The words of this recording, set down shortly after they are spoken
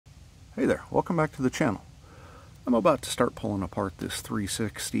Hey there, welcome back to the channel. I'm about to start pulling apart this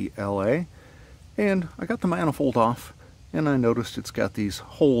 360 LA, and I got the manifold off and I noticed it's got these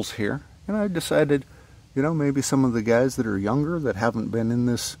holes here, and I decided, maybe some of the guys that are younger that haven't been in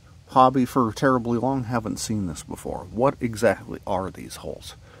this hobby for terribly long haven't seen this before. What exactly are these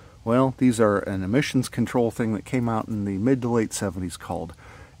holes? Well, these are an emissions control thing that came out in the mid to late 70s called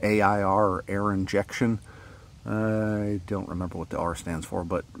AIR, or air injection. I don't remember what the R stands for,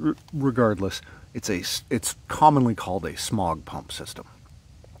 but regardless, it's commonly called a smog pump system.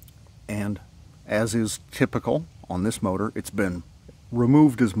 And as is typical on this motor, it's been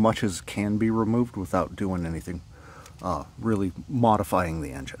removed as much as can be removed without doing anything really modifying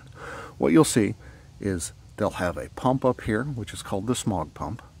the engine. What you'll see is they'll have a pump up here, which is called the smog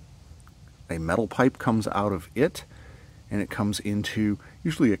pump. A metal pipe comes out of it, and it comes into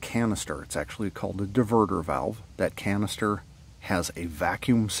usually a canister. It's actually called a diverter valve. That canister has a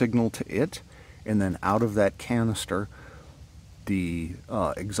vacuum signal to it, and then out of that canister, the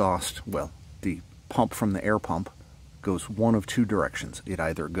the pump from the air pump goes one of two directions. It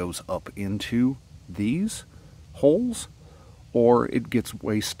either goes up into these holes, or it gets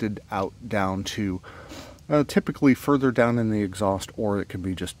wasted out down to typically further down in the exhaust, or it can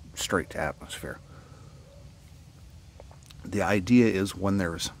be just straight to atmosphere. The idea is when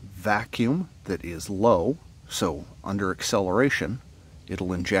there's vacuum that is low, so under acceleration,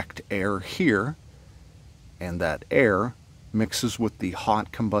 it'll inject air here, and that air mixes with the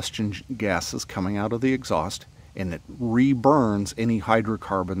hot combustion gases coming out of the exhaust, and it re-burns any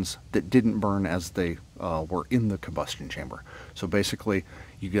hydrocarbons that didn't burn as they were in the combustion chamber. So basically,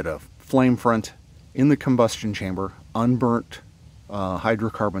 you get a flame front in the combustion chamber, unburnt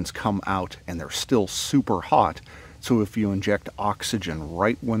hydrocarbons come out, and they're still super hot. So if you inject oxygen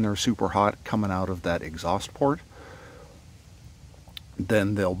right when they're super hot coming out of that exhaust port,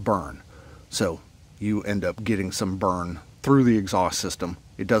 then they'll burn. So you end up getting some burn through the exhaust system.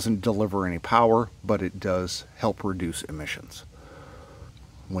 It doesn't deliver any power, but it does help reduce emissions.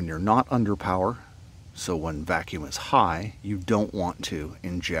 When you're not under power, so when vacuum is high, you don't want to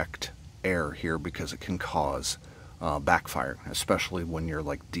inject air here because it can cause backfire, especially when you're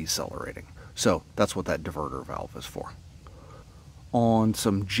like decelerating. So that's what that diverter valve is for. On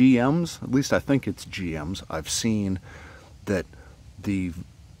some GMs, at least I think it's GMs, I've seen that the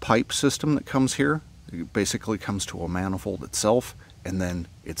pipe system that comes here basically comes to a manifold itself, and then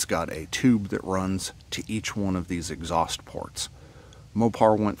it's got a tube that runs to each one of these exhaust ports.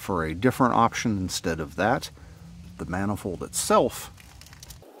 Mopar went for a different option instead of that. The manifold itself,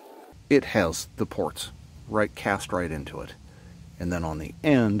 it has the ports cast right into it, and then on the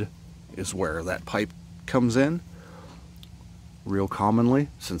end is where that pipe comes in. Real commonly,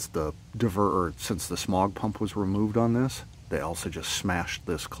 since the smog pump was removed on this, they also just smashed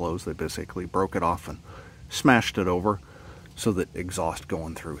this closed. They basically broke it off and smashed it over so that exhaust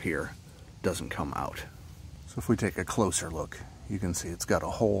going through here doesn't come out. So if we take a closer look, you can see it's got a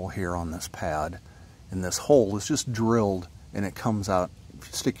hole here on this pad, and this hole is just drilled, and it comes out. If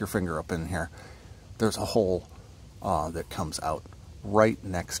you stick your finger up in here, there's a hole that comes out right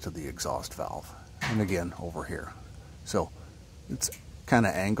next to the exhaust valve, and again over here. So it's kind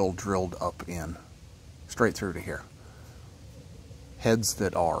of angle drilled up in straight through to here. Heads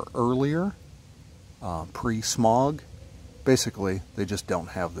that are earlier, pre-smog, basically they just don't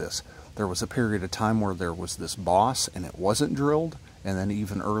have this. There was a period of time where there was this boss and it wasn't drilled, and then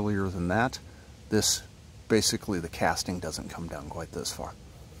even earlier than that, this basically the casting doesn't come down quite this far.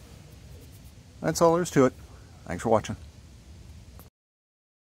 That's all there is to it. Thanks for watching.